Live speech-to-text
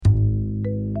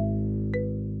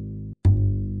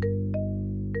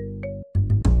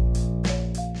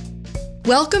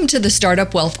Welcome to the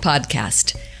Startup Wealth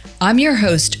Podcast. I'm your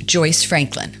host, Joyce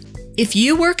Franklin. If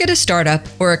you work at a startup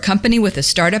or a company with a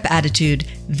startup attitude,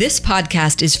 this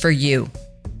podcast is for you.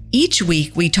 Each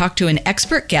week, we talk to an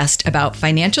expert guest about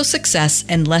financial success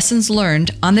and lessons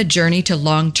learned on the journey to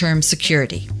long-term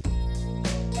security.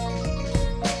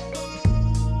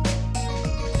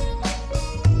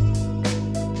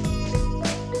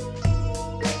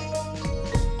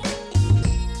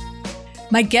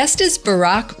 My guest is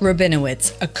Barak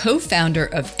Rabinowitz, a co-founder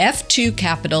of F2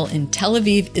 Capital in Tel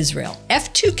Aviv, Israel.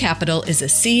 F2 Capital is a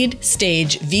seed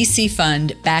stage VC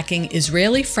fund backing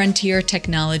Israeli frontier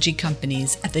technology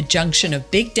companies at the junction of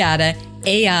big data,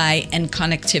 AI, and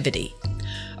connectivity.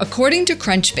 According to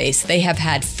Crunchbase, they have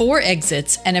had 4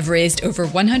 exits and have raised over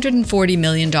 $140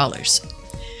 million.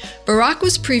 Barak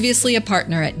was previously a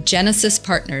partner at Genesis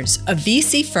Partners, a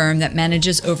VC firm that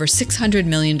manages over $600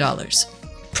 million.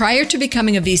 Prior to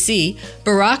becoming a VC,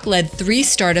 Barak led 3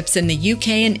 startups in the UK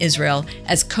and Israel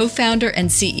as co-founder and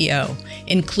CEO,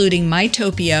 including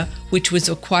Mytopia, which was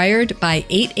acquired by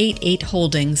 888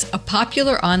 Holdings, a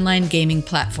popular online gaming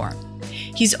platform.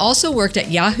 He's also worked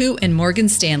at Yahoo and Morgan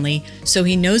Stanley, so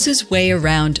he knows his way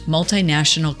around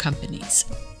multinational companies.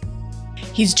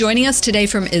 He's joining us today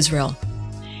from Israel.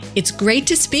 It's great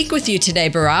to speak with you today,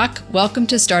 Barak. Welcome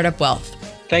to Startup Wealth.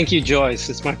 Thank you, Joyce.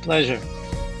 It's my pleasure.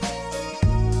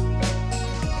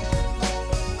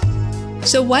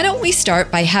 So why don't we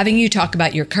start by having you talk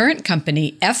about your current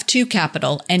company, F2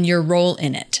 Capital, and your role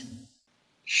in it?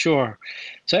 Sure.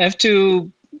 So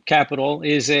F2 Capital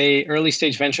is a early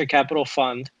stage venture capital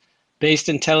fund based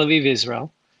in Tel Aviv,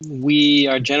 Israel. We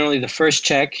are generally the first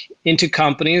check into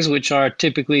companies, which are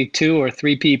typically 2 or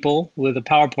 3 people with a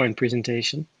PowerPoint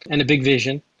presentation and a big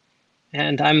vision.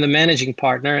 And I'm the managing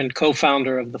partner and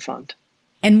co-founder of the fund.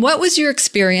 And what was your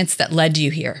experience that led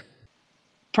you here?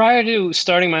 Prior to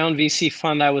starting my own VC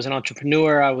fund, I was an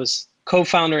entrepreneur. I was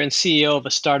co-founder and CEO of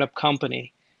a startup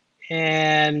company.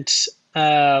 And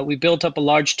we built up a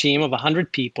large team of 100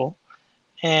 people.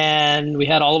 And we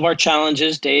had all of our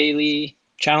challenges, daily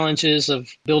challenges of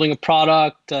building a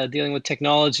product, dealing with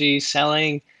technology,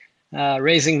 selling,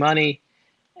 raising money.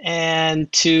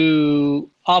 And to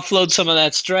offload some of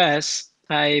that stress,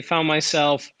 I found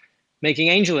myself making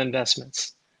angel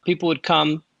investments. People would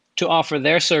come to offer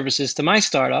their services to my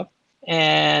startup,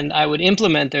 and I would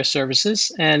implement their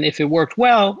services. And if it worked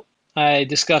well, I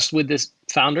discussed with the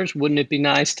founders, wouldn't it be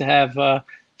nice to have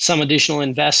some additional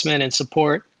investment and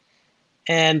support?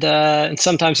 And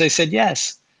sometimes they said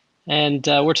yes. And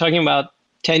we're talking about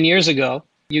 10 years ago,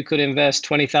 you could invest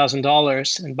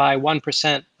 $20,000 and buy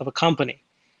 1% of a company.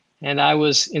 And I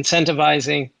was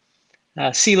incentivizing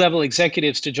C-level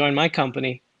executives to join my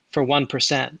company for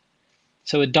 1%.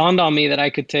 So it dawned on me that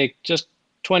I could take just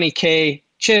 20K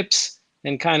chips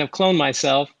and kind of clone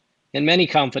myself in many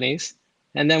companies.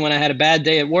 And then when I had a bad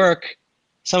day at work,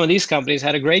 some of these companies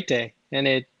had a great day and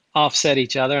it offset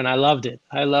each other. And I loved it.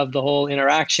 I loved the whole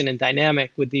interaction and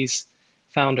dynamic with these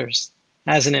founders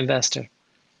as an investor.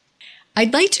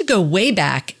 I'd like to go way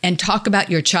back and talk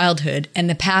about your childhood and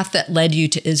the path that led you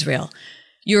to Israel.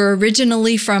 You're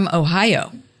originally from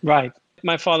Ohio. Right.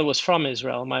 My father was from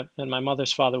Israel, and my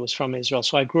mother's father was from Israel.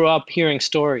 So I grew up hearing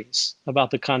stories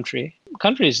about the country. The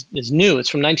country is new. It's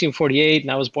from 1948, and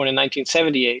I was born in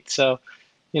 1978. So,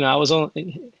 it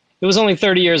was only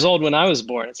 30 years old when I was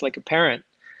born. It's like a parent.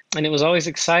 And it was always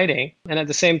exciting. And at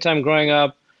the same time, growing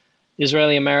up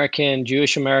Israeli American,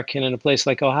 Jewish American in a place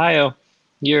like Ohio,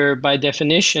 you're by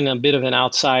definition a bit of an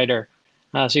outsider.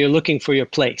 So you're looking for your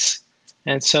place.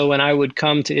 And so when I would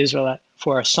come to Israel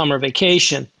for a summer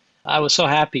vacation, I was so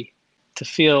happy to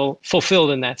feel fulfilled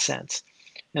in that sense.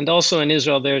 And also in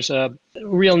Israel, there's a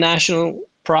real national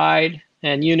pride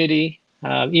and unity,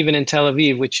 even in Tel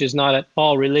Aviv, which is not at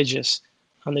all religious.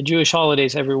 On the Jewish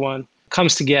holidays, everyone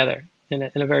comes together in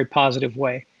a very positive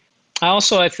way.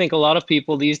 I think a lot of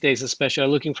people these days especially are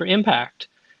looking for impact.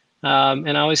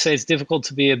 And I always say it's difficult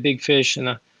to be a big fish in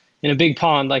a big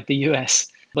pond like the US.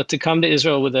 But to come to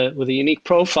Israel with a unique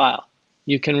profile,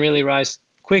 you can really rise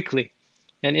quickly.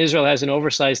 And Israel has an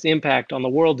oversized impact on the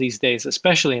world these days,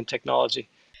 especially in technology.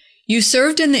 You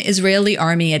served in the Israeli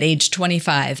army at age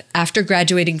 25 after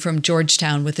graduating from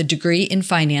Georgetown with a degree in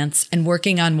finance and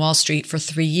working on Wall Street for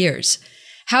 3 years.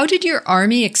 How did your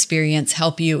army experience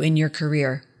help you in your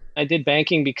career? I did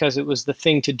banking because it was the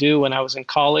thing to do when I was in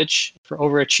college for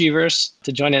overachievers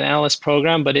to join an analyst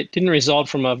program, but it didn't result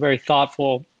from a very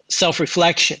thoughtful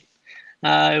self-reflection.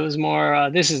 It was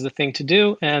more, this is the thing to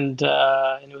do, and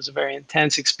it was a very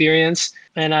intense experience.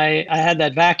 And I had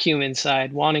that vacuum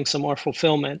inside, wanting some more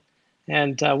fulfillment.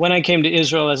 And when I came to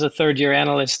Israel as a third-year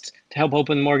analyst to help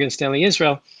open Morgan Stanley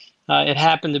Israel, it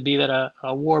happened to be that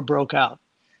a war broke out.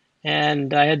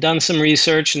 And I had done some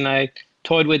research and I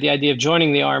toyed with the idea of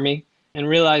joining the Army and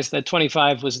realized that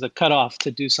 25 was the cutoff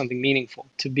to do something meaningful,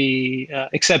 to be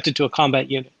accepted to a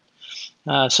combat unit.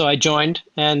 So I joined.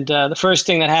 And the first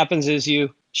thing that happens is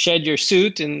you shed your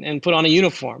suit and put on a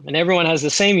uniform. And everyone has the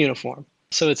same uniform.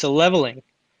 So it's a leveling.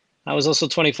 I was also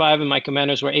 25 and my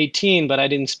commanders were 18, but I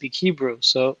didn't speak Hebrew.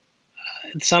 So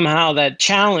somehow that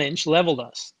challenge leveled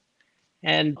us.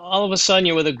 And all of a sudden,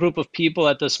 you're with a group of people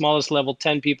at the smallest level,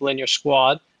 10 people in your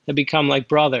squad, that become like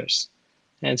brothers.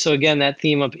 And so again, that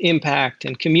theme of impact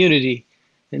and community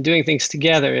and doing things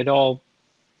together, it all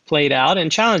played out,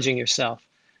 and challenging yourself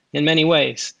in many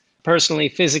ways. Personally,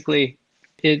 physically,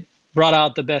 it brought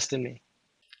out the best in me.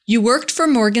 You worked for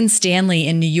Morgan Stanley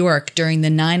in New York during the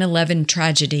 9/11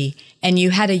 tragedy, and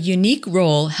you had a unique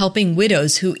role helping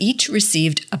widows who each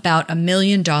received about $1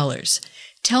 million.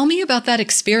 Tell me about that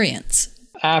experience.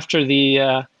 After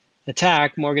the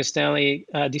attack, Morgan Stanley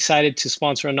decided to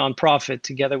sponsor a nonprofit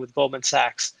together with Goldman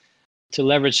Sachs to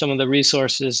leverage some of the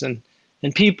resources and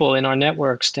people in our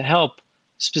networks to help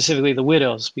specifically the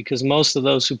widows, because most of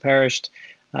those who perished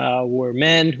were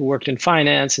men who worked in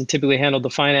finance and typically handled the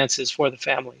finances for the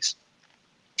families.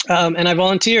 And I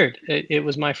volunteered. It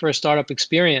was my first startup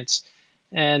experience.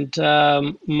 And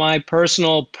my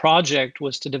personal project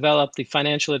was to develop the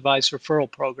financial advice referral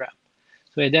program.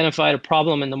 So we identified a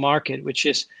problem in the market, which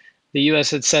is the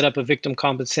U.S. had set up a victim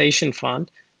compensation fund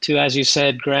to, as you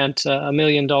said, grant $1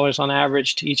 million on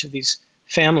average to each of these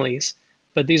families.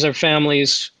 But these are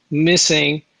families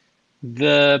missing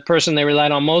the person they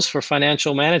relied on most for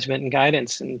financial management and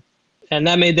guidance. And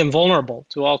that made them vulnerable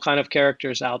to all kind of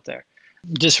characters out there,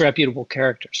 disreputable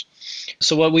characters.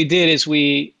 So what we did is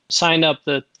we signed up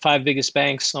the 5 biggest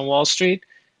banks on Wall Street.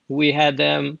 We had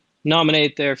them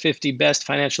nominate their 50 best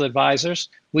financial advisors.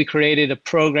 We created a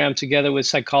program together with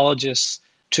psychologists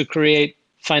to create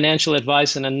financial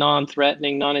advice in a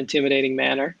non-threatening, non-intimidating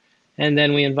manner. And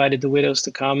then we invited the widows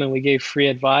to come and we gave free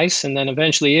advice. And then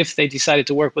eventually, if they decided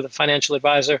to work with a financial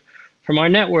advisor from our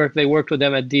network, they worked with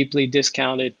them at deeply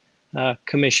discounted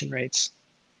commission rates.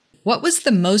 What was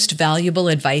the most valuable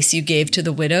advice you gave to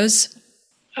the widows?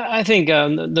 I think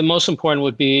the most important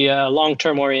would be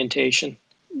long-term orientation,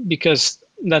 because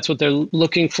that's what they're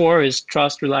looking for, is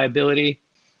trust, reliability.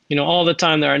 You know, all the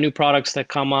time there are new products that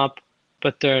come up,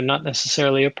 but they're not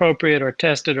necessarily appropriate or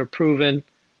tested or proven.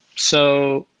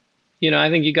 So, you know, I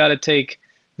think you got to take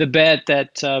the bet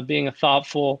that being a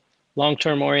thoughtful,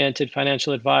 long-term oriented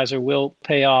financial advisor will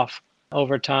pay off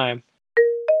over time.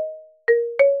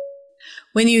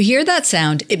 When you hear that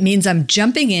sound, it means I'm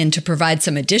jumping in to provide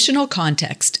some additional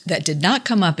context that did not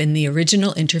come up in the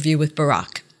original interview with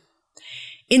Barak.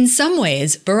 In some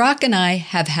ways, Barak and I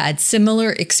have had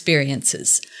similar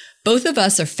experiences. Both of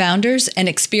us are founders and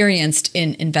experienced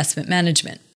in investment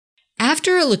management.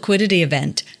 After a liquidity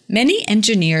event, many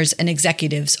engineers and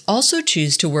executives also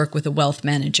choose to work with a wealth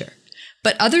manager.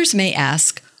 But others may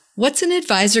ask, what's an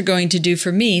advisor going to do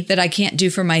for me that I can't do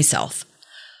for myself?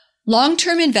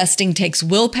 Long-term investing takes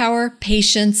willpower,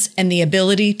 patience, and the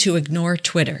ability to ignore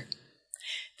Twitter.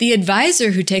 The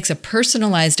advisor who takes a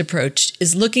personalized approach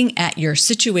is looking at your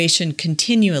situation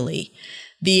continually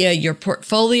via your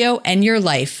portfolio and your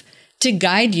life to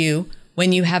guide you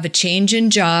when you have a change in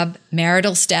job,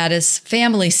 marital status,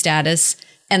 family status,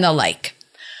 and the like.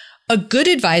 A good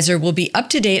advisor will be up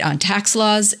to date on tax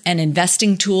laws and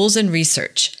investing tools and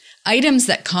research, items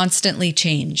that constantly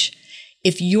change.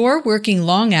 If you're working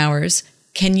long hours,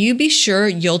 can you be sure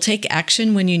you'll take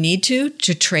action when you need to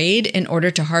trade in order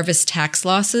to harvest tax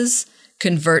losses,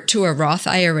 convert to a Roth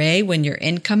IRA when your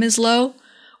income is low,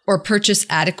 or purchase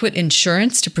adequate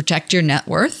insurance to protect your net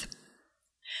worth?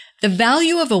 The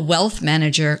value of a wealth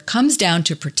manager comes down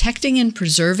to protecting and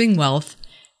preserving wealth,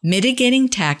 mitigating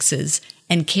taxes,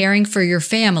 and caring for your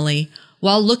family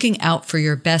while looking out for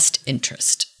your best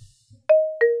interest.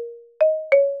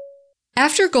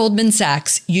 After Goldman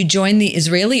Sachs, you joined the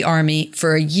Israeli army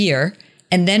for a year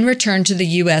and then returned to the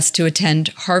U.S. to attend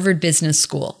Harvard Business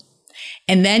School.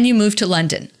 And then you moved to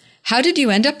London. How did you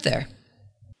end up there?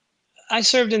 I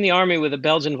served in the army with a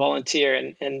Belgian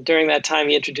volunteer, and during that time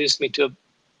he introduced me to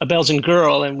a Belgian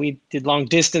girl, and we did long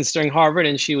distance during Harvard,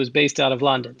 and she was based out of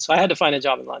London. So I had to find a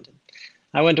job in London.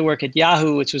 I went to work at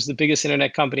Yahoo, which was the biggest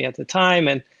internet company at the time,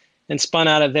 and spun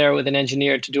out of there with an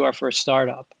engineer to do our first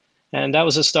startup. And that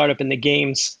was a startup in the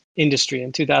games industry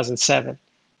in 2007.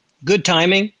 Good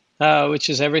timing, which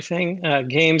is everything.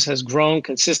 Games has grown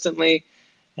consistently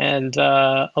and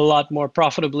a lot more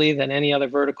profitably than any other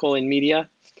vertical in media.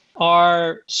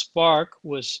 Our spark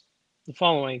was the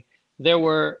following. There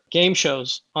were game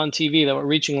shows on TV that were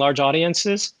reaching large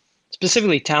audiences,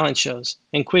 specifically talent shows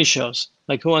and quiz shows,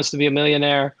 like Who Wants to Be a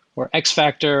Millionaire or X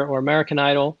Factor or American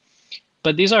Idol.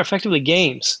 But these are effectively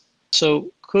games.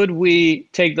 So could we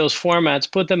take those formats,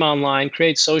 put them online,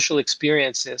 create social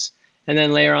experiences, and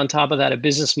then layer on top of that a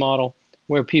business model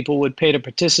where people would pay to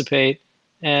participate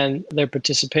and their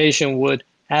participation would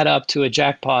add up to a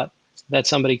jackpot that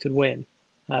somebody could win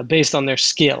based on their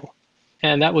skill.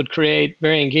 And that would create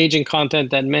very engaging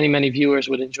content that many, many viewers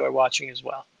would enjoy watching as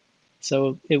well.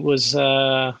 So it was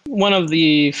one of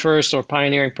the first or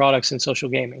pioneering products in social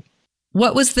gaming.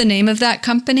 What was the name of that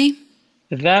company?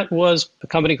 That was a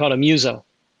company called Amuso.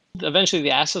 Eventually,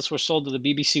 the assets were sold to the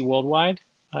BBC Worldwide.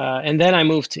 And then I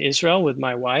moved to Israel with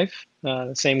my wife,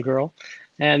 the same girl,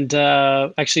 and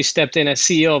actually stepped in as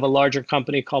CEO of a larger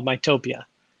company called Mytopia.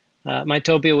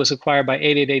 Mytopia was acquired by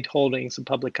 888 Holdings, a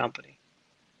public company.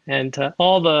 And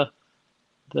all the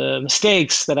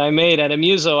mistakes that I made at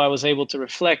Amuso, I was able to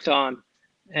reflect on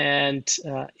and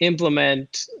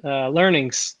implement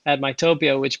learnings at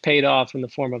Mytopia, which paid off in the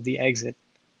form of the exit.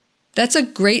 That's a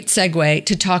great segue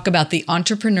to talk about the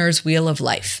Entrepreneur's Wheel of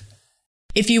Life.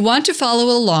 If you want to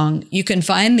follow along, you can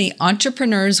find the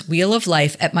Entrepreneur's Wheel of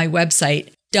Life at my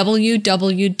website,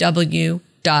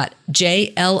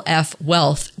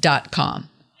 www.jlfwealth.com.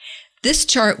 This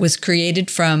chart was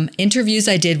created from interviews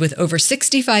I did with over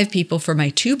 65 people for my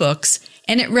 2 books,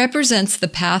 and it represents the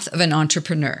path of an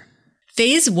entrepreneur.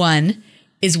 Phase 1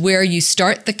 is where you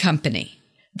start the company.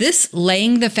 This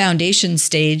laying the foundation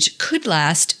stage could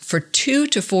last for 2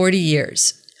 to 40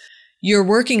 years. You're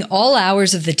working all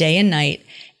hours of the day and night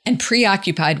and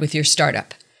preoccupied with your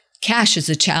startup. Cash is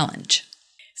a challenge.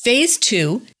 Phase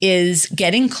 2 is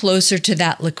getting closer to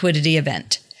that liquidity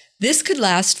event. This could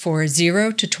last for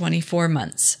 0 to 24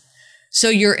 months. So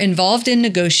you're involved in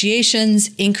negotiations,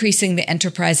 increasing the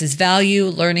enterprise's value,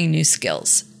 learning new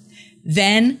skills.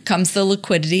 Then comes the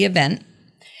liquidity event.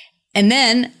 And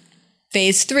then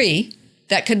Phase 3,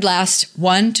 that could last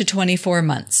 1 to 24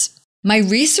 months. My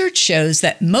research shows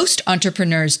that most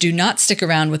entrepreneurs do not stick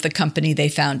around with the company they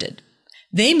founded.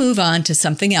 They move on to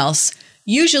something else,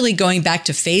 usually going back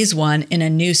to Phase 1 in a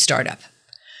new startup.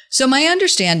 So my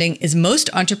understanding is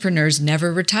most entrepreneurs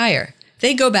never retire.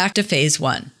 They go back to Phase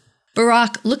 1.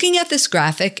 Barak, looking at this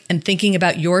graphic and thinking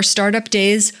about your startup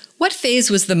days, what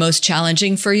phase was the most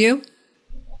challenging for you?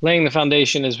 Laying the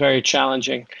foundation is very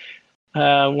challenging.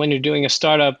 When you're doing a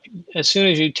startup, as soon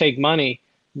as you take money,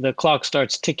 the clock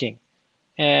starts ticking.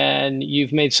 And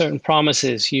you've made certain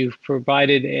promises. You've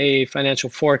provided a financial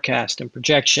forecast and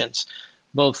projections,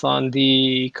 both on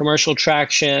the commercial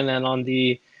traction and on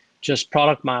the just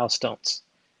product milestones.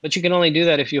 But you can only do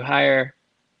that if you hire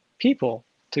people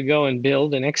to go and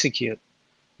build and execute.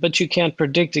 But you can't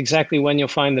predict exactly when you'll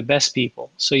find the best people.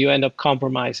 So you end up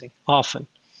compromising often.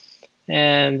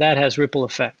 And that has ripple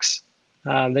effects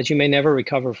that you may never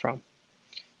recover from.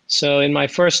 So in my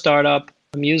first startup,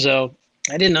 Amuso,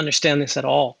 I didn't understand this at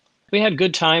all. We had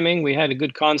good timing, we had a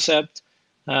good concept,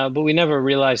 but we never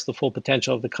realized the full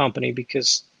potential of the company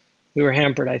because we were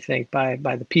hampered, I think, by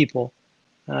the people.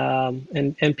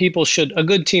 And people should, a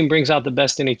good team brings out the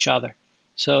best in each other.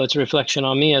 So it's a reflection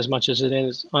on me as much as it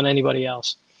is on anybody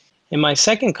else. In my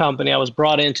second company, I was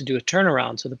brought in to do a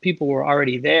turnaround. So the people were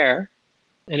already there.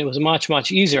 And it was much,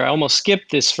 much easier. I almost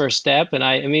skipped this first step and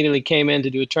I immediately came in to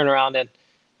do a turnaround and,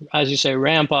 as you say,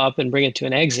 ramp up and bring it to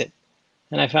an exit.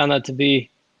 And I found that to be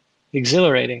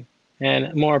exhilarating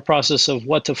and more a process of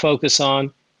what to focus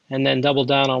on and then double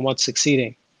down on what's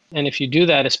succeeding. And if you do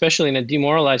that, especially in a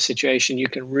demoralized situation, you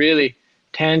can really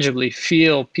tangibly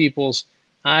feel people's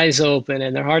eyes open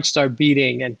and their hearts start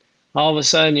beating. And all of a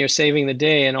sudden you're saving the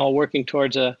day and all working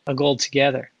towards a goal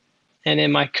together. And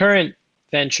in my current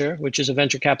venture, which is a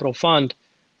venture capital fund,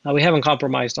 we haven't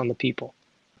compromised on the people.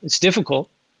 It's difficult,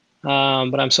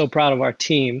 but I'm so proud of our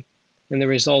team and the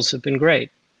results have been great.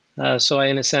 So I,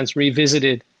 in a sense,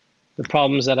 revisited the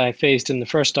problems that I faced in the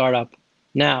first startup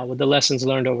now with the lessons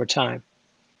learned over time.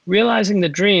 Realizing the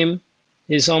dream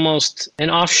is almost an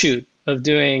offshoot of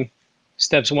doing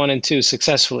steps 1 and 2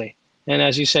 successfully. And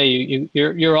as you say,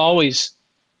 you're always,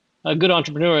 a good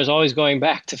entrepreneur is always going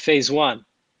back to Phase 1.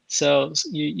 So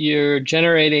you're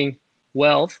generating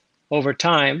wealth over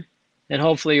time, and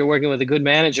hopefully you're working with a good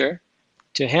manager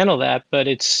to handle that, but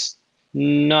it's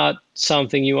not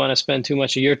something you want to spend too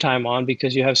much of your time on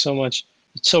because you have so much,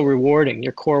 it's so rewarding.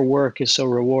 Your core work is so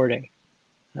rewarding.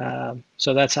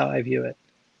 So that's how I view it.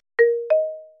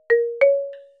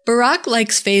 Barak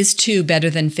likes Phase 2 better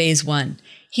than Phase 1.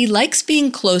 He likes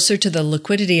being closer to the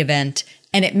liquidity event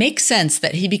And it makes sense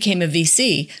that he became a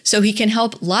VC so he can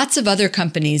help lots of other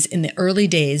companies in the early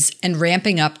days and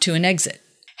ramping up to an exit.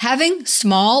 Having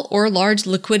small or large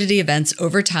liquidity events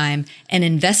over time and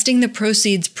investing the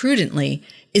proceeds prudently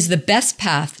is the best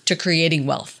path to creating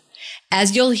wealth.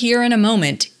 As you'll hear in a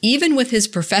moment, even with his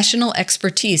professional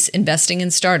expertise investing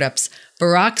in startups,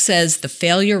 Barak says the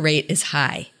failure rate is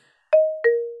high.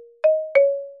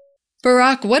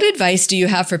 Barak, what advice do you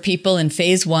have for people in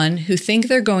phase one who think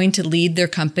they're going to lead their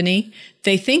company?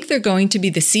 They think they're going to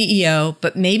be the CEO,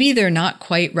 but maybe they're not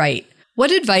quite right. What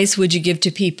advice would you give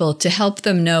to people to help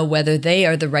them know whether they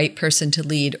are the right person to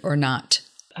lead or not?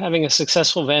 Having a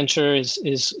successful venture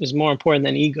is more important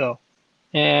than ego.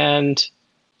 And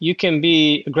you can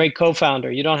be a great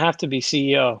co-founder. You don't have to be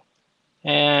CEO.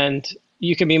 And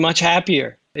you can be much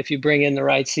happier if you bring in the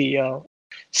right CEO.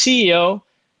 CEO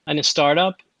in a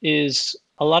startup is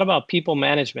a lot about people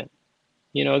management.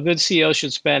 You know, a good CEO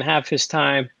should spend half his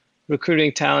time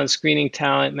recruiting talent, screening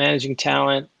talent, managing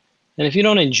talent. And if you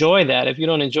don't enjoy that, if you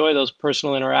don't enjoy those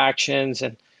personal interactions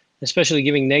and especially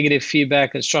giving negative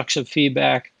feedback, constructive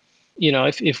feedback, you know,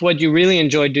 if what you really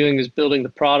enjoy doing is building the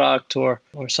product or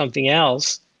something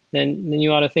else, then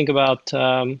you ought to think about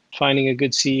finding a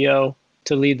good CEO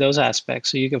to lead those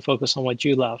aspects so you can focus on what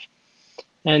you love.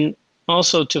 And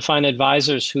also to find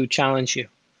advisors who challenge you.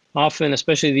 Often,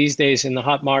 especially these days in the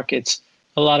hot markets,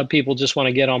 a lot of people just want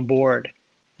to get on board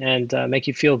and make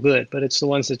you feel good. But it's the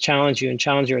ones that challenge you and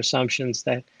challenge your assumptions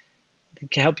that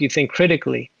can help you think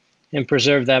critically and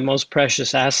preserve that most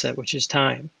precious asset, which is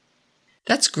time.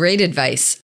 That's great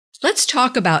advice. Let's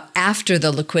talk about after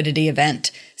the liquidity event,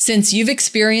 since you've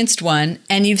experienced one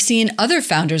and you've seen other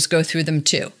founders go through them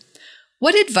too.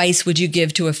 What advice would you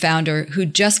give to a founder who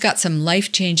just got some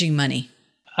life-changing money?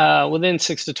 Within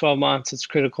 6 to 12 months, it's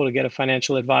critical to get a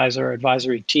financial advisor or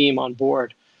advisory team on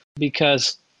board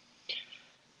because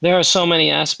there are so many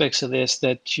aspects of this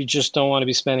that you just don't want to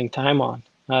be spending time on.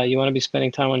 You want to be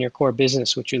spending time on your core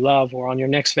business, which you love, or on your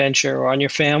next venture, or on your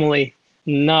family,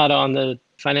 not on the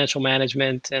financial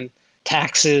management and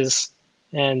taxes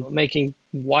and making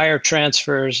wire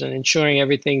transfers and ensuring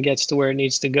everything gets to where it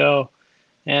needs to go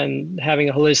and having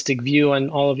a holistic view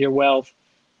on all of your wealth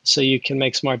so you can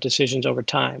make smart decisions over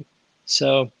time.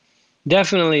 So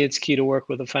definitely it's key to work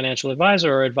with a financial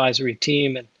advisor or advisory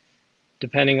team. And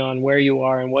depending on where you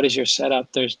are and what is your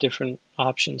setup, there's different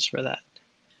options for that.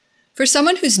 For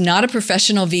someone who's not a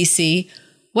professional VC,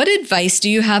 what advice do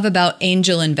you have about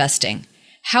angel investing?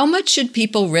 How much should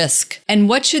people risk and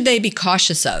what should they be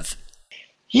cautious of?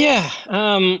 Yeah.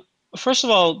 First of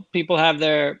all, people have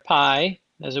their pie,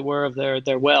 as it were, of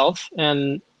their wealth.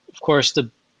 And of course,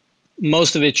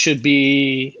 most of it should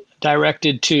be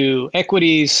directed to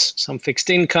equities, some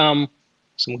fixed income,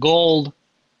 some gold,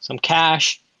 some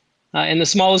cash. And the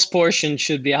smallest portion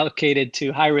should be allocated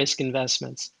to high-risk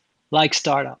investments like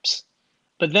startups.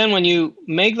 But then when you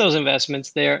make those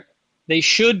investments, they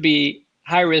should be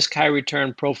high-risk,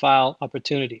 high-return profile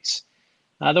opportunities.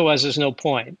 Otherwise, there's no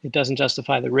point. It doesn't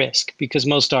justify the risk because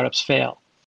most startups fail.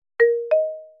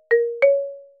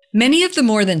 Many of the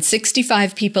more than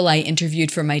 65 people I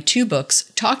interviewed for my 2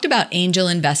 books talked about angel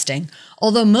investing,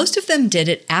 although most of them did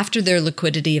it after their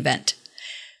liquidity event.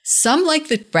 Some like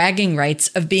the bragging rights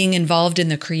of being involved in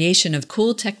the creation of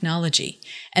cool technology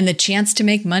and the chance to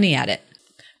make money at it.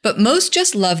 But most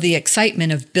just love the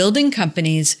excitement of building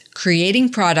companies, creating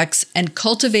products, and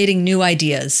cultivating new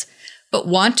ideas, but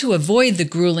want to avoid the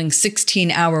grueling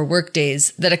 16-hour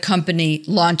workdays that accompany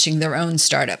launching their own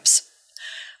startups.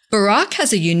 Barak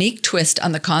has a unique twist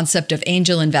on the concept of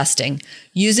angel investing,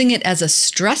 using it as a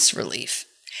stress relief.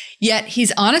 Yet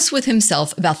he's honest with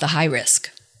himself about the high risk.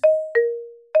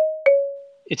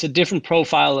 It's a different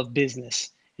profile of business.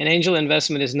 An angel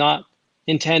investment is not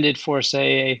intended for,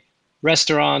 say, a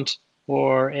restaurant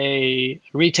or a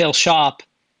retail shop.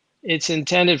 It's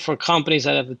intended for companies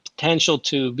that have the potential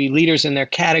to be leaders in their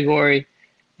category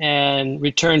and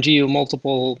return to you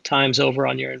multiple times over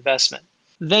on your investment.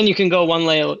 Then you can go one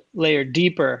layer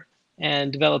deeper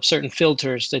and develop certain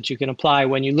filters that you can apply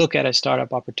when you look at a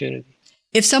startup opportunity.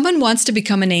 If someone wants to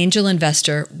become an angel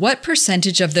investor, what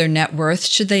percentage of their net worth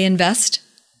should they invest?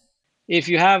 If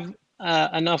you have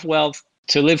enough wealth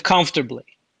to live comfortably,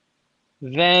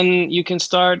 then you can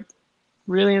start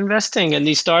really investing in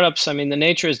these startups. I mean, the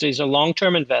nature is these are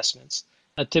long-term investments.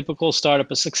 A typical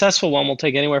startup, a successful one, will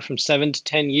take anywhere from 7 to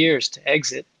 10 years to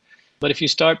exit. But if you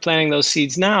start planting those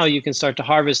seeds now, you can start to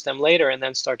harvest them later and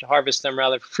then start to harvest them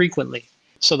rather frequently.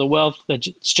 So the wealth that's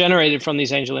generated from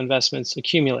these angel investments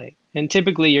accumulate. And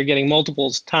typically you're getting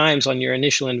multiple times on your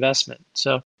initial investment.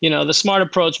 So, the smart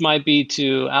approach might be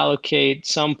to allocate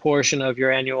some portion of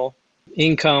your annual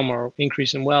income or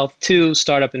increase in wealth to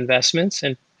startup investments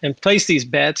and place these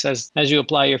bets as you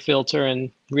apply your filter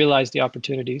and realize the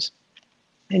opportunities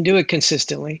and do it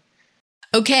consistently.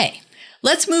 Okay,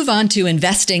 let's move on to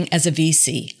investing as a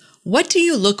VC. What do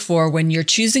you look for when you're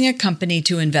choosing a company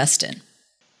to invest in?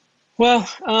 Well,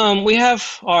 we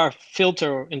have our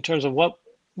filter in terms of what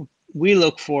we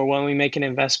look for when we make an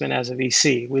investment as a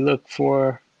VC. We look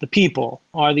for the people.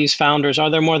 Are these founders, are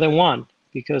there more than one?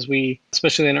 Because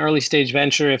especially in early stage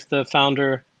venture, if the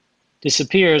founder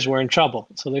disappears, we're in trouble.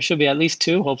 So there should be at least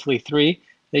two, hopefully three.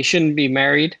 They shouldn't be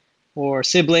married or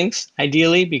siblings,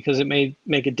 ideally, because it may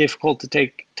make it difficult to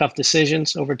take tough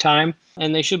decisions over time.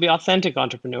 And they should be authentic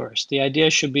entrepreneurs. The idea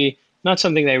should be not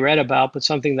something they read about, but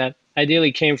something that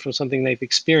ideally came from something they've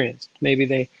experienced. Maybe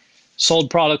they sold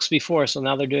products before, so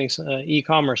now they're doing an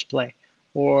e-commerce play.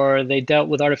 Or they dealt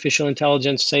with artificial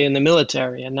intelligence, say in the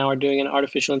military, and now are doing an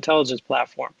artificial intelligence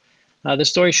platform. The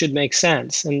story should make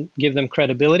sense and give them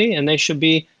credibility, and they should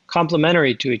be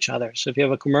complementary to each other. So if you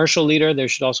have a commercial leader, there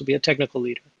should also be a technical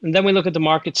leader. And then we look at the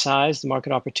market size, the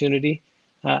market opportunity.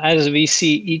 As a VC,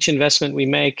 each investment we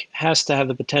make has to have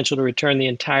the potential to return the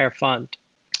entire fund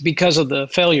because of the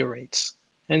failure rates.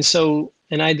 And so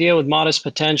an idea with modest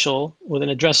potential with an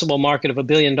addressable market of $1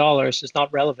 billion is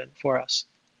not relevant for us.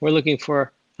 We're looking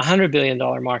for a $100 billion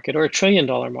market or a $1 trillion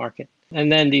market.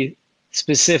 And then the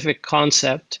specific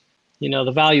concept,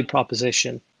 the value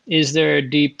proposition. Is there a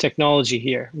deep technology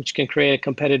here which can create a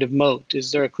competitive moat?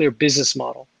 Is there a clear business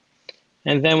model?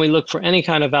 And then we look for any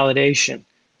kind of validation.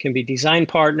 Can be design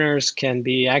partners, can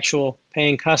be actual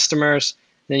paying customers.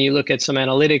 Then you look at some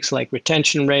analytics like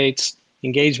retention rates,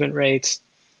 engagement rates.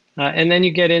 And then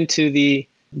you get into the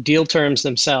deal terms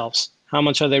themselves. How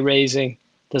much are they raising?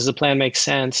 Does the plan make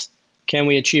sense? Can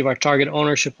we achieve our target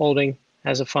ownership holding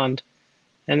as a fund?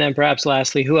 And then perhaps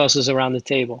lastly, who else is around the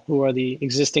table? Who are the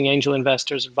existing angel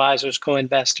investors, advisors,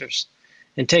 co-investors?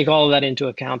 And take all of that into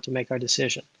account to make our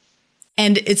decision.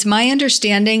 And it's my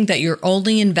understanding that you're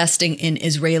only investing in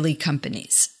Israeli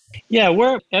companies. Yeah,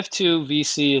 F2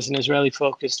 VC is an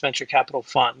Israeli-focused venture capital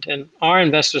fund. And our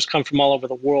investors come from all over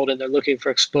the world, and they're looking for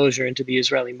exposure into the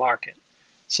Israeli market.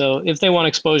 So if they want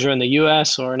exposure in the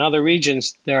US or in other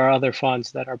regions, there are other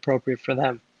funds that are appropriate for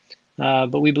them.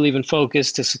 But we believe in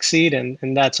focus to succeed,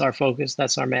 and that's our focus.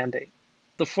 That's our mandate.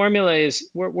 The formula is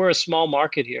we're a small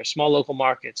market here, small local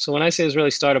market. So when I say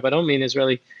Israeli startup, I don't mean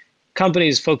Israeli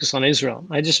companies focused on Israel.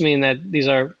 I just mean that these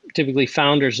are typically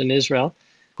founders in Israel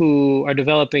who are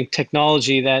developing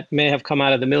technology that may have come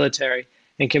out of the military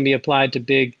and can be applied to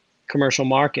big commercial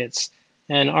markets.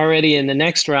 And already in the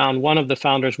next round, one of the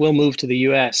founders will move to the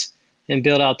US and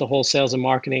build out the whole sales and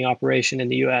marketing operation in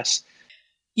the US.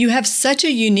 You have such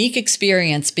a unique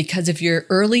experience because of your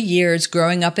early years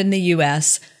growing up in the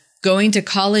US, going to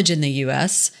college in the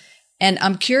US. And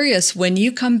I'm curious, when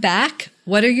you come back,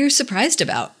 what are you surprised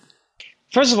about?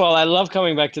 First of all, I love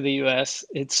coming back to the US.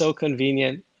 It's so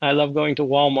convenient. I love going to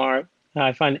Walmart.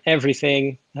 I find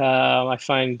everything. I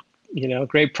find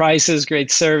great prices, great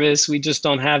service. We just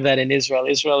don't have that in Israel.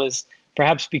 Israel is,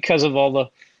 perhaps because of all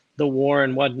the war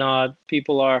and whatnot,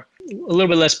 people are a little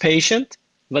bit less patient,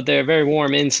 but they're very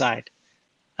warm inside.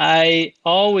 I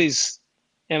always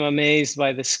am amazed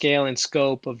by the scale and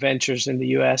scope of ventures in the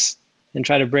US and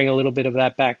try to bring a little bit of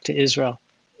that back to Israel.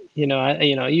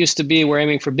 It used to be we're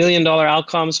aiming for $1 billion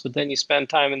outcomes, but then you spend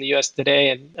time in the US today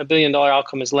and $1 billion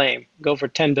outcome is lame. Go for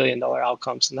 $10 billion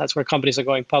outcomes. And that's where companies are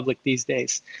going public these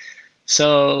days.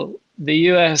 So the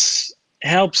US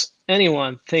helps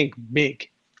anyone think big.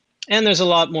 And there's a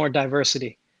lot more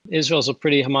diversity. Israel's a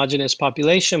pretty homogeneous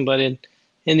population, but in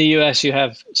the US you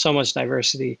have so much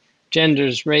diversity,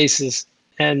 genders, races.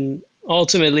 And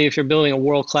ultimately, if you're building a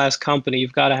world-class company,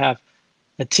 you've got to have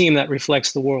a team that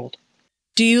reflects the world.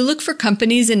 Do you look for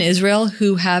companies in Israel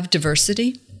who have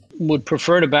diversity? Would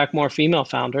prefer to back more female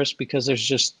founders because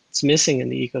it's missing in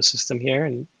the ecosystem here.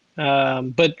 And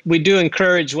but we do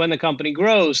encourage when the company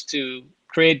grows to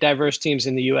create diverse teams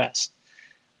in the US.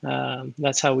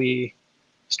 That's how we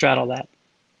straddle that.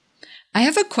 I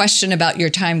have a question about your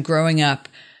time growing up.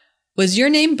 Was your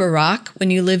name Barak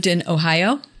when you lived in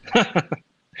Ohio?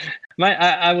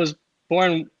 I was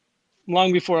born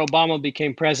long before Obama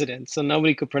became president, so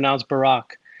nobody could pronounce Barack.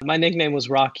 My nickname was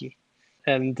Rocky.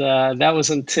 And that was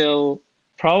until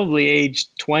probably age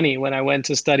 20 when I went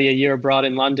to study a year abroad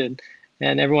in London.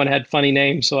 And everyone had funny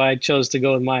names, so I chose to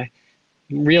go with my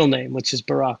real name, which is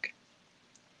Barak,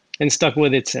 and stuck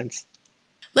with it since.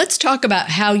 Let's talk about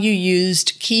how you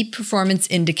used key performance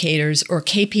indicators, or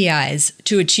KPIs,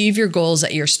 to achieve your goals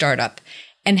at your startup,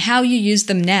 and how you use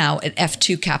them now at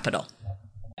F2 Capital.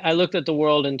 I looked at the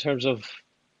world in terms of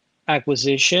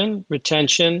acquisition,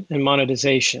 retention, and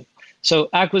monetization. So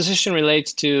acquisition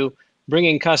relates to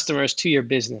bringing customers to your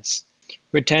business.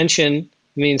 Retention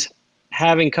means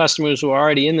having customers who are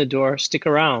already in the door stick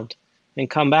around and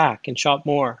come back and shop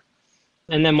more.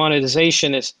 And then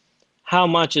monetization is how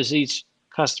much is each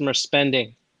customer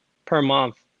spending per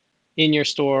month in your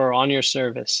store or on your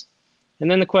service. And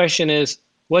then the question is,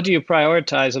 what do you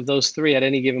prioritize of those three at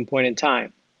any given point in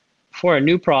time? For a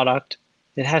new product,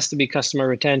 it has to be customer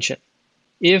retention.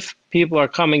 If people are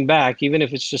coming back, even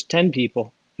if it's just 10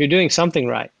 people, you're doing something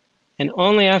right. And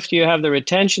only after you have the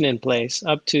retention in place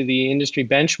up to the industry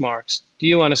benchmarks do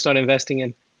you want to start investing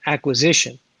in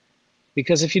acquisition.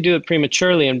 Because if you do it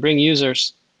prematurely and bring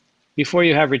users before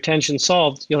you have retention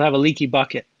solved, you'll have a leaky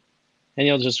bucket and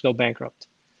you'll just go bankrupt.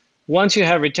 Once you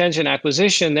have retention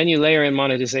acquisition, then you layer in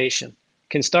monetization. It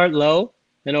can start low,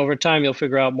 and over time you'll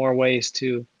figure out more ways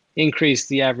to increase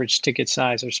the average ticket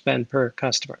size or spend per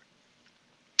customer.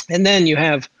 And then you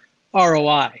have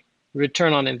ROI,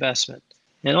 return on investment.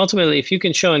 And ultimately, if you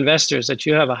can show investors that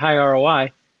you have a high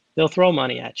ROI, they'll throw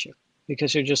money at you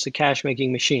because you're just a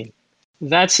cash-making machine.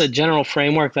 That's a general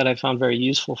framework that I found very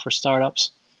useful for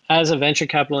startups. As a venture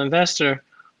capital investor,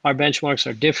 our benchmarks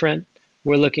are different.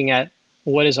 We're looking at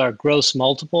what is our gross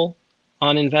multiple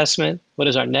on investment, what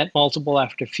is our net multiple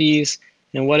after fees,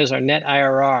 and what is our net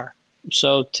IRR.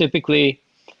 So typically,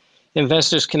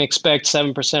 investors can expect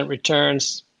 7%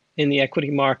 returns in the equity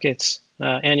markets,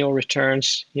 annual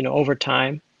returns, over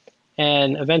time.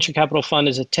 And a venture capital fund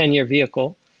is a 10-year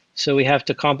vehicle, so we have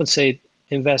to compensate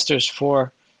investors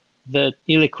for the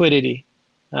illiquidity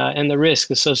and the risk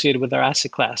associated with our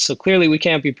asset class. So clearly, we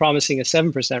can't be promising a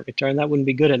 7% return. That wouldn't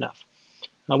be good enough.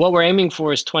 What we're aiming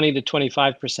for is 20 to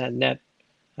 25% net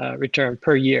return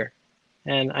per year.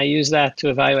 And I use that to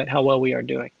evaluate how well we are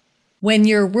doing. When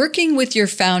you're working with your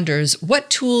founders,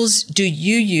 what tools do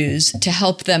you use to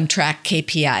help them track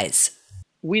KPIs?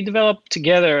 We develop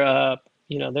together,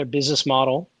 their business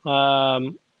model,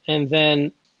 and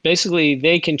then basically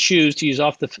they can choose to use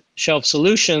off-the-shelf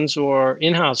solutions or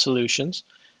in-house solutions.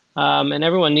 And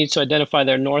everyone needs to identify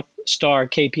their North Star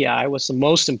KPI, what's the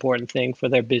most important thing for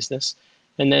their business,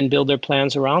 and then build their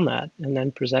plans around that and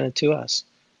then present it to us.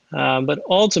 But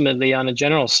ultimately, on a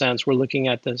general sense, we're looking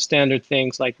at the standard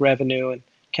things like revenue and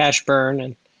cash burn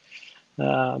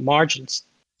and margins.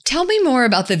 Tell me more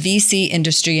about the VC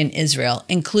industry in Israel,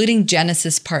 including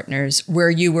Genesis Partners,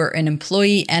 where you were an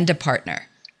employee and a partner.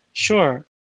 Sure.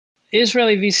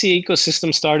 Israeli VC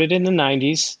ecosystem started in the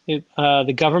 90s.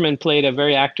 The government played a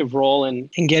very active role in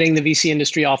getting the VC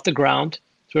industry off the ground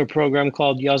through a program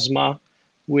called Yozma,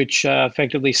 which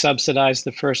effectively subsidized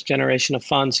the first generation of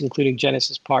funds, including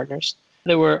Genesis Partners.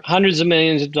 There were hundreds of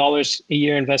millions of dollars a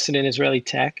year invested in Israeli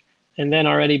tech. And then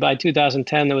already by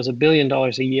 2010, there was $1 billion a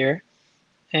year.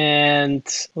 And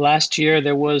last year,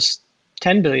 there was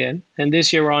 10 billion. And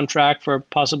this year, we're on track for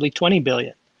possibly 20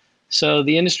 billion. So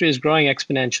the industry is growing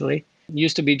exponentially. It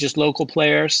used to be just local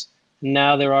players.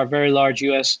 Now there are very large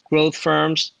US growth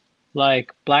firms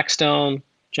like Blackstone,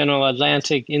 General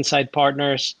Atlantic, Insight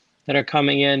Partners that are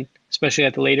coming in, especially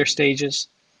at the later stages.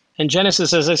 And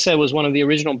Genesis, as I said, was one of the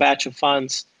original batch of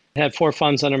funds. It had 4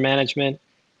 funds under management,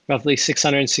 roughly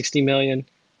 660 million.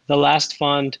 The last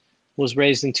fund was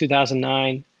raised in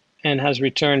 2009 and has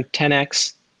returned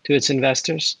 10x to its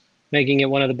investors, making it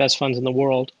one of the best funds in the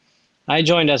world. I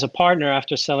joined as a partner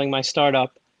after selling my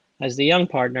startup as the young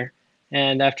partner,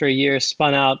 and after a year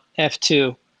spun out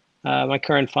F2, my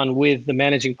current fund, with the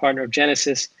managing partner of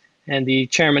Genesis and the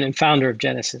chairman and founder of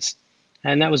Genesis.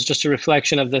 And that was just a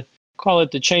reflection of call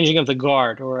it the changing of the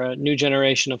guard, or a new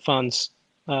generation of funds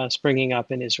springing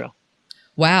up in Israel.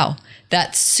 Wow,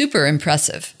 that's super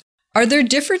impressive. Are there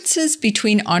differences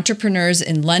between entrepreneurs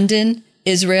in London,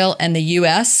 Israel, and the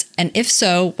US? And if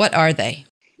so, what are they?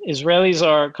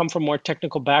 Israelis come from more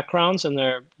technical backgrounds, and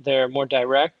they're more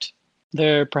direct.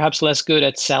 They're perhaps less good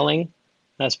at selling,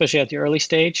 especially at the early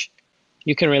stage.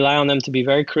 You can rely on them to be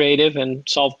very creative and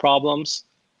solve problems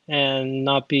and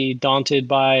not be daunted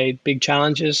by big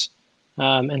challenges,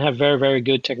 and have very, very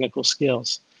good technical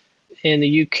skills. In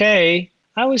the UK,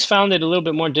 I always found it a little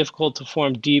bit more difficult to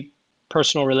form deep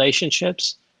personal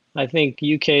relationships. I think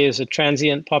UK is a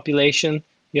transient population.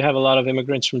 You have a lot of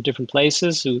immigrants from different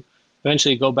places who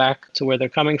eventually go back to where they're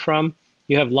coming from.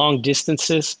 You have long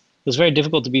distances. It was very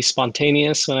difficult to be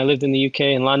spontaneous. When I lived in the UK,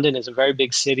 in London, it's a very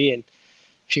big city, and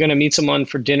if you're going to meet someone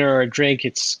for dinner or a drink,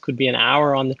 it could be an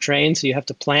hour on the train, so you have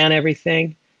to plan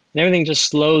everything, and everything just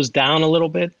slows down a little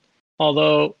bit.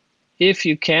 Although, if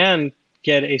you can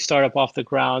get a startup off the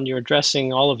ground, you're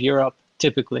addressing all of Europe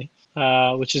typically,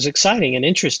 which is exciting and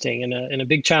interesting and a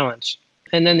big challenge.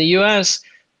 And then the US,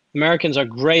 Americans are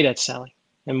great at selling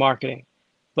and marketing,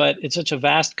 but it's such a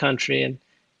vast country and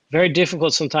very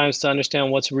difficult sometimes to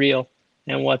understand what's real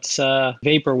and what's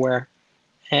vaporware,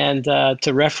 and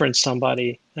to reference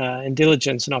somebody in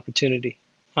diligence and opportunity,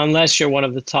 unless you're one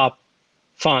of the top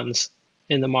funds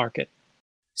in the market.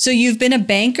 So you've been a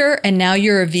banker and now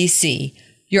you're a VC.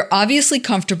 You're obviously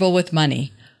comfortable with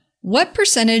money. What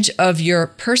percentage of your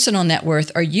personal net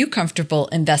worth are you comfortable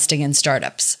investing in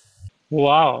startups?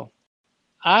 Wow.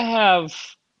 I have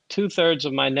 2/3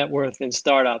 of my net worth in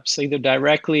startups, either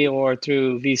directly or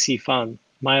through VC fund,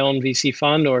 my own VC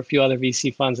fund or a few other VC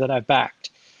funds that I've backed.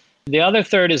 The other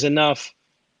third is enough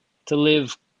to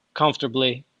live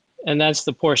comfortably, and that's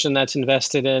the portion that's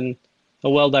invested in a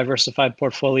well-diversified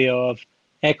portfolio of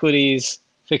equities,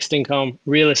 fixed income,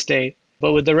 real estate.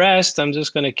 But with the rest, I'm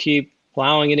just going to keep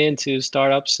plowing it into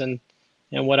startups and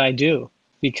what I do,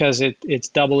 because it's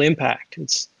double impact.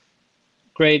 It's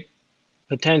great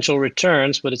potential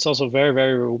returns, but it's also very,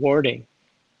 very rewarding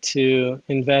to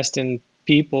invest in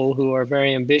people who are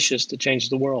very ambitious to change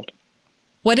the world.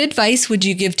 What advice would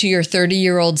you give to your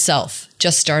 30-year-old self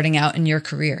just starting out in your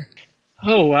career?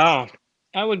 Oh, wow.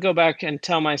 I would go back and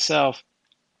tell myself,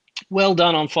 well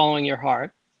done on following your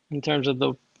heart in terms of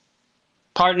the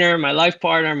partner, my life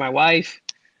partner, my wife,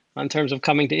 in terms of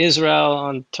coming to Israel,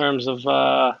 in terms of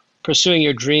pursuing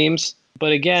your dreams.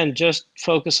 But again, just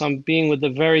focus on being with the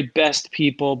very best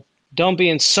people. Don't be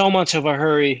in so much of a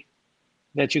hurry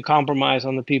that you compromise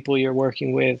on the people you're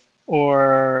working with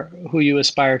or who you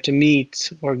aspire to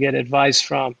meet or get advice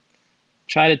from.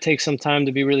 Try to take some time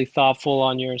to be really thoughtful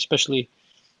on your, especially,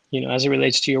 as it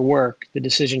relates to your work, the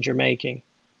decisions you're making,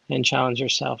 and challenge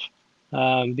yourself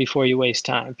before you waste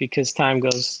time, because time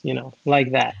goes,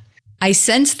 like that. I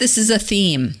sense this is a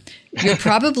theme. You're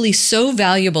probably so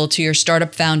valuable to your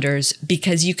startup founders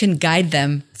because you can guide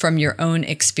them from your own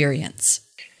experience.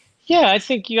 Yeah, I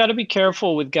think you got to be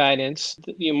careful with guidance.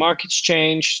 The markets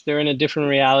change. They're in a different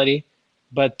reality.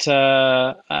 But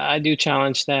I do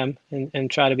challenge them and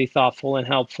try to be thoughtful and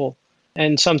helpful.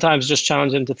 And sometimes just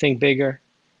challenge them to think bigger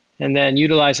and then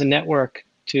utilize a network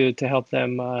to help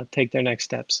them take their next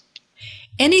steps.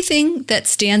 Anything that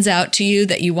stands out to you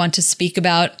that you want to speak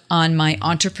about on my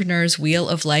Entrepreneur's Wheel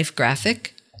of Life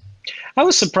graphic? I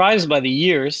was surprised by the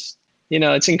years.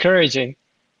 It's encouraging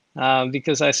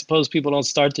because I suppose people don't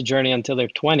start the journey until they're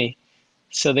 20.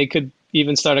 So they could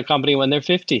even start a company when they're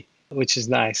 50, which is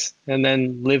nice, and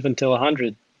then live until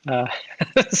 100.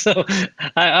 So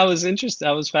I was interested.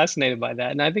 I was fascinated by that.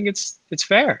 And I think it's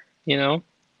fair.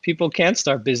 People can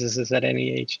start businesses at any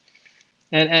age.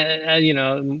 And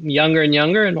younger and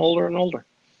younger and older,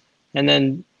 and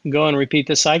then go and repeat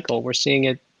the cycle. We're seeing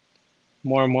it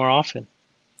more and more often.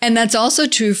 And that's also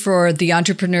true for the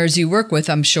entrepreneurs you work with,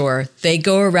 I'm sure. They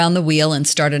go around the wheel and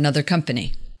start another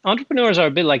company. Entrepreneurs are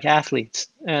a bit like athletes.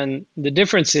 And the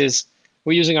difference is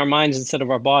we're using our minds instead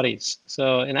of our bodies.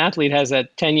 So an athlete has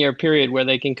that 10-year period where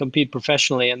they can compete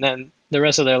professionally, and then the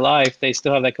rest of their life, they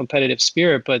still have that competitive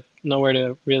spirit, but nowhere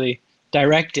to really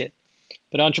direct it.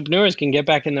 But entrepreneurs can get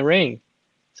back in the ring.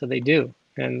 So they do.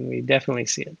 And we definitely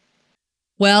see it.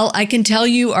 Well, I can tell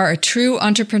you are a true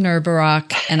entrepreneur,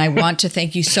 Barak, and I want to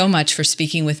thank you so much for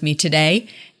speaking with me today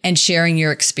and sharing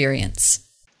your experience.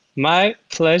 My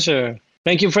pleasure.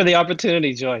 Thank you for the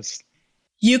opportunity, Joyce.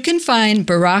 You can find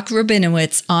Barak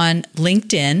Rabinowitz on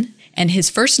LinkedIn, and his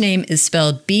first name is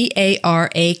spelled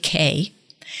B-A-R-A-K,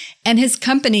 and his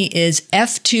company is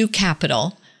F2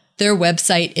 Capital. Their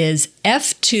website is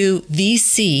f2vc.com.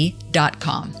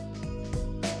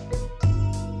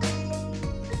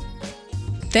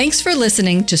 Thanks for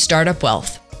listening to Startup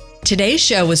Wealth. Today's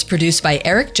show was produced by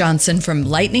Eric Johnson from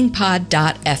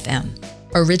lightningpod.fm.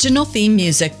 Original theme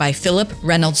music by Philip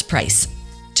Reynolds Price.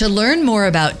 To learn more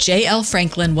about J.L.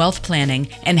 Franklin Wealth Planning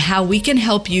and how we can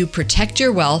help you protect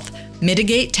your wealth,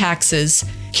 mitigate taxes,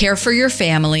 care for your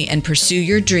family, and pursue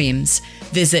your dreams,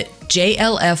 visit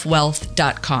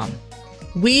jlfwealth.com.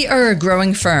 We are a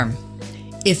growing firm.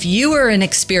 If you are an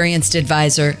experienced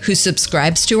advisor who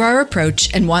subscribes to our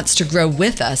approach and wants to grow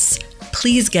with us,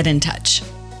 please get in touch.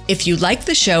 If you like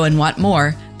the show and want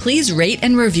more, please rate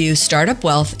and review Startup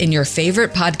Wealth in your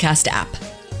favorite podcast app.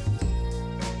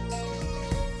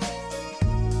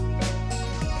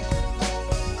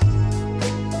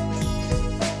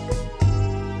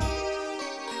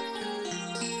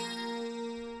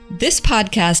 This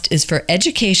podcast is for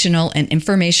educational and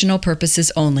informational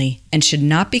purposes only and should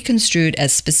not be construed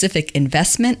as specific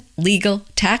investment, legal,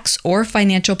 tax, or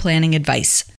financial planning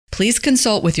advice. Please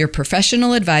consult with your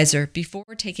professional advisor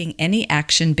before taking any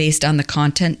action based on the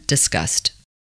content discussed.